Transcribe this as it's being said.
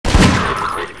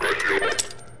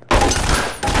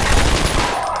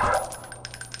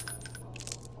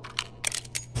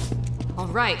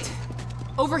right.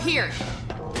 Over here.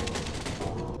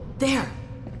 There.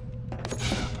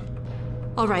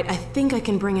 All right, I think I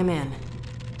can bring him in.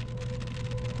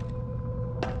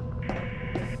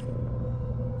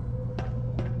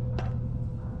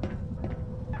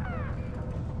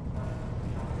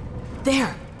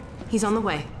 There! He's on the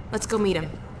way. Let's go meet him.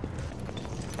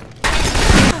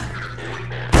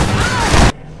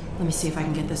 Let me see if I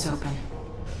can get this open.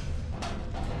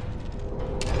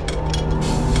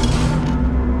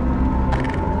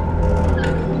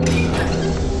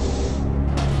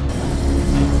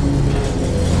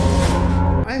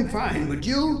 I'm fine, but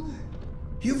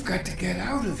you've got to get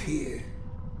out of here.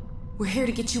 We're here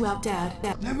to get you out, Dad.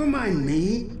 Never mind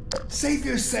me. Save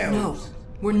yourselves. No,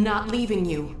 we're not leaving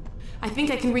you. I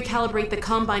think I can recalibrate the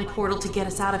Combine portal to get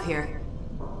us out of here.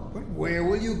 But where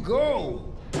will you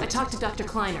go? I talked to Dr.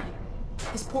 Kleiner.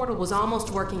 His portal was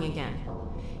almost working again.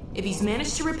 If he's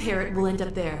managed to repair it, we'll end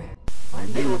up there. I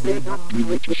may or may not be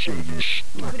able to say this,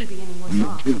 but Couldn't be any worse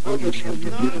off. you others have to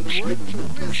give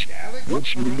statements.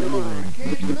 Once you realign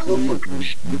with your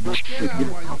co-workers, you must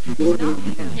figure out the order Not of the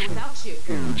leaving here answer. without you.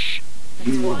 Yes, That's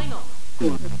you are. final.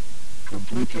 Gordon,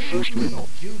 complete the first level.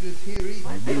 Judith here.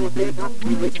 I may or may not be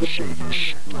able to say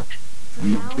this, but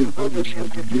you two others have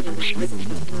to give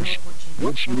statements.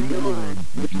 Once you realign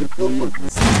with your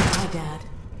co-workers. Hi, Dad.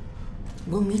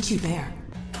 We'll meet you there.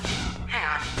 Hang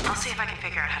on. I'll see if I can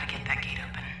figure out how to get that gate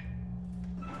open.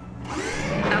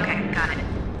 Okay, got it.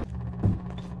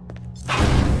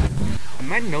 I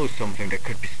might know something that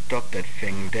could stop that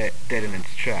thing dead in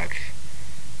its tracks.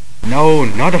 No,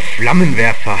 not a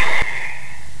Flammenwerfer.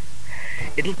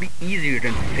 It'll be easier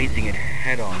than facing it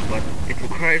head on, but it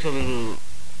requires a little,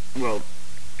 well,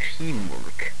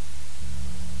 teamwork.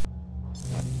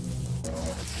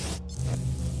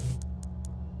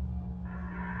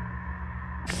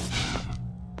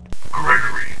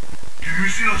 Gregory, do you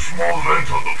see a small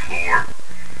vent on the floor?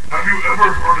 Have you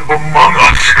ever heard of Among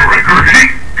Us,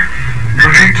 Gregory? You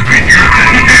need to vent.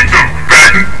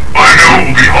 I know it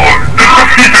will be hard.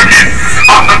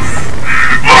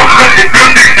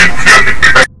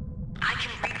 I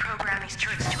can reprogram these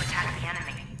turrets to attack the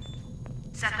enemy.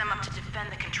 Set them up to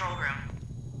defend the control room.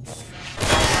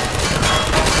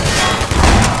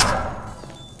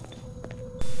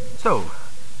 So,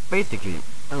 basically,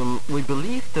 we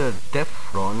believe the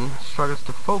Defron struggles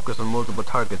to focus on multiple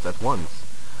targets at once.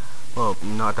 Well,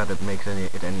 not that it makes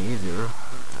it any easier.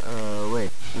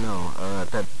 Wait, no,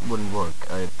 that wouldn't work.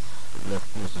 I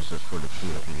left messages for the two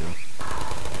of you.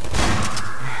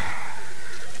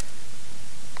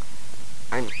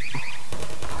 I'm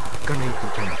gonna need some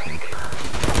time to think.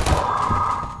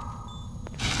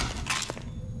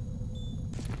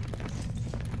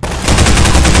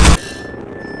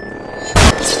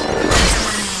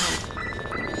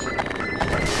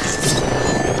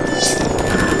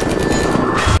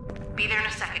 Be there in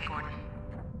a second, Gordon.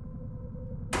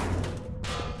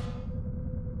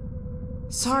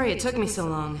 Sorry it took me so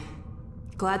long.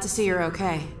 Glad to see you're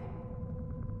okay.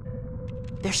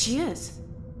 There she is.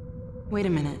 Wait a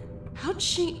minute. How'd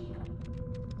she...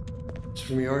 It's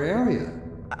from your area.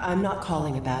 I'm not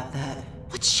calling about that.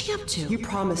 What's she up to? You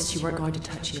promised you weren't going to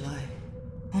touch Eli.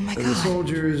 Oh my And the god.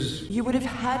 soldiers... You would have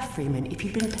had Freeman if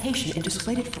you'd been patient and just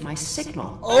waited for my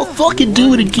signal. I'll fucking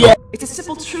do it again! It's a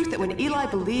simple truth that when Eli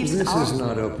believes This our... is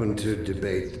not open to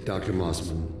debate, Dr.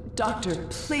 Mossman. Doctor,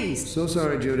 please. So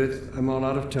sorry, Judith. I'm all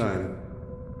out of time.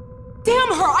 Damn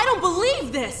her! I don't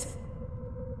believe this!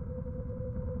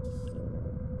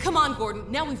 Come on,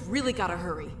 Gordon. Now we've really gotta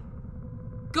hurry.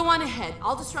 Go on ahead.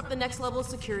 I'll disrupt the next level of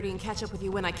security and catch up with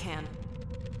you when I can.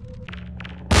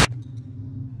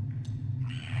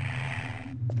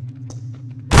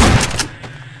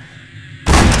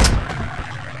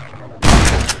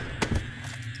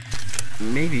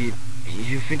 Maybe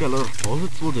you think a lot of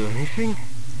bullets will do anything?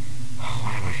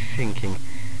 What am I thinking?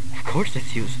 Of course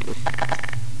it's useless.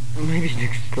 Maybe an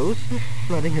explosive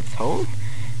flooding its home?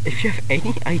 If you have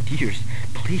any ideas,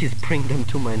 please bring them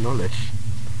to my knowledge.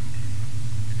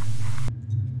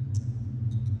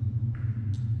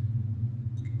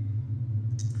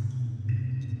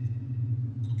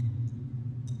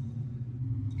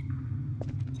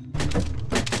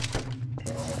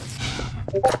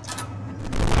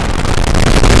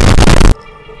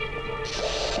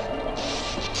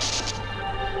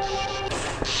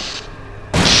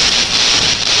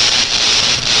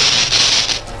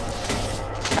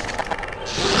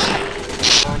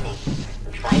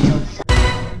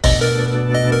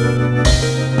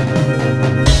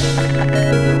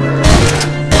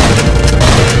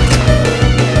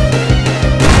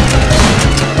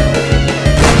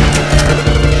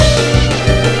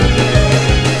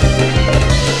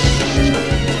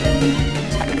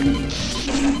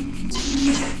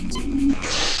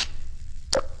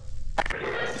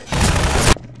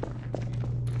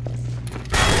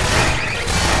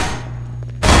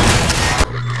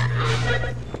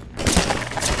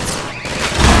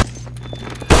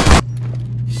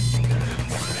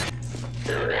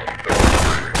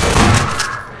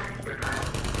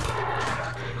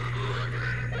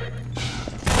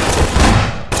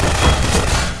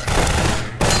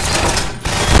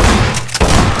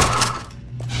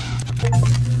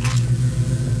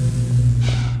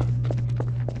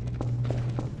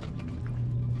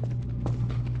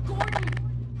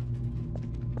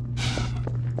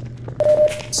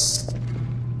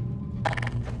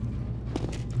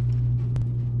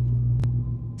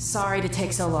 Sorry to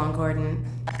take so long, Gordon.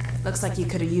 Looks like you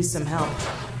could have used some help.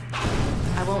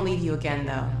 I won't leave you again,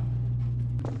 though.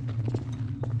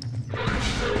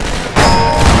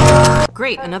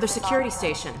 Great, another security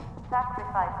station.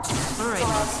 Alright,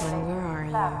 Marksman, where are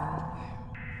you?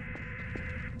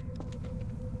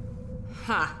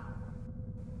 Ha.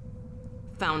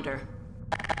 Found her.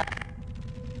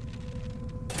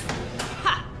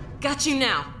 Ha! Got you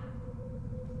now!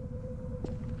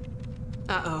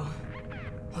 Uh-oh.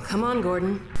 Well, come on,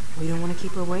 Gordon. We don't want to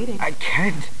keep her waiting. I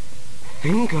can't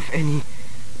think of any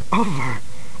other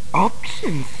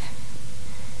options.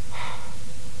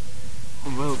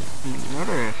 Well, now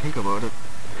that I think about it,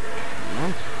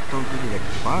 lamps don't really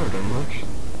expire that much.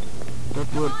 That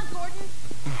would... Come on, Gordon!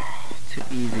 Too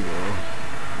easy though.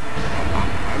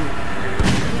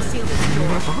 Let me seal this I door.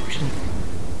 have options.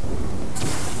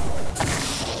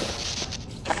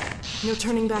 No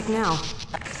turning back now.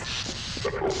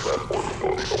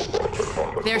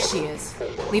 There she is.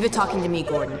 Leave it talking to me,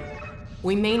 Gordon.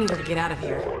 We may need her to get out of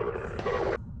here.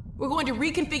 We're going to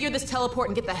reconfigure this teleport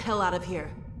and get the hell out of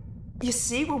here. You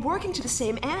see, we're working to the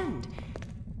same end.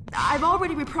 I've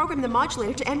already reprogrammed the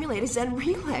modulator to emulate a Zen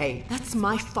relay. That's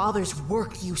my father's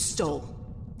work you stole.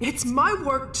 It's my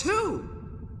work, too.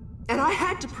 And I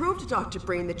had to prove to Dr.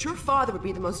 Breen that your father would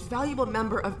be the most valuable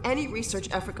member of any research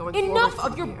effort going forward. Enough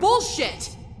of your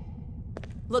bullshit!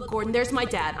 Look, Gordon, there's my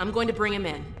dad. I'm going to bring him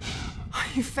in.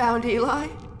 You found Eli?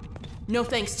 No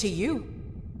thanks to you.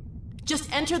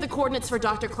 Just enter the coordinates for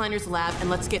Dr. Kleiner's lab and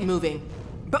let's get moving.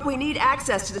 But we need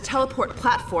access to the teleport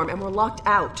platform and we're locked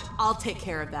out. I'll take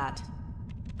care of that.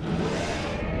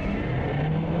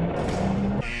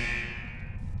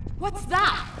 What's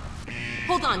that?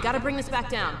 Hold on, gotta bring this back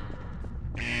down.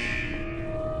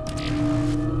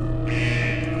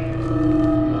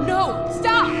 No!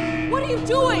 Stop! What are you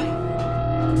doing?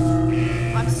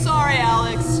 I'm sorry,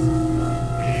 Alex. It's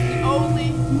the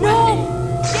only No!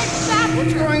 Get back!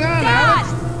 What's going on, Dad! Alex?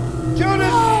 Jonas!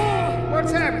 No!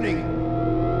 What's happening?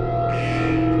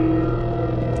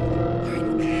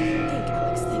 Think,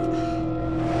 Alex, think.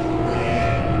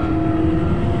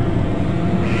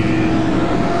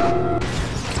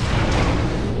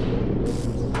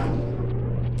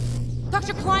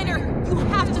 Dr. Kleiner, you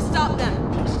have to stop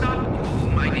them! Stop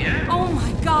who, my dear? Oh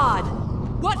my god!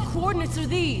 What coordinates are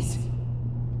these?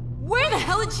 Where the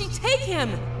hell did she take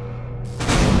him?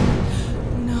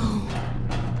 No.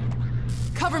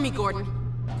 Cover me, Gordon.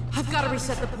 I've got to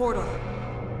reset the portal.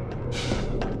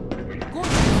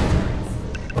 Gordon.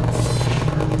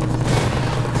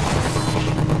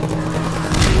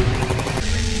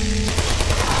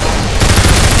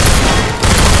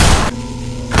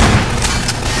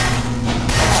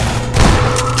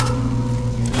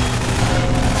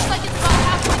 Looks like it's about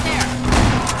halfway there.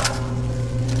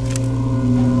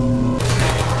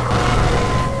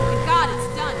 Thank God, it's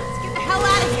done. Let's get the hell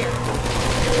out of here.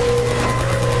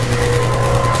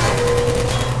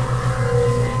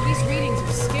 These readings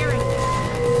are scaring me.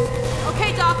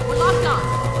 Okay, Doc, we're locked on.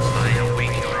 I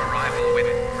await your arrival with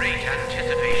great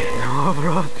anticipation. No other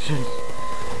options.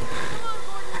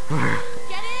 Come on, Gordon.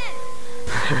 Get in!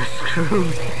 We're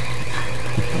screwed.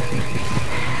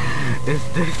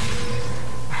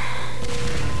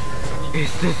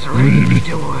 Is this really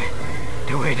the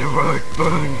way the world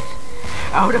burns?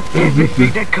 Out of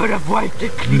everything that could have wiped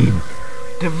it clean,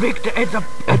 the victor ends up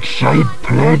a giant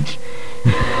plant.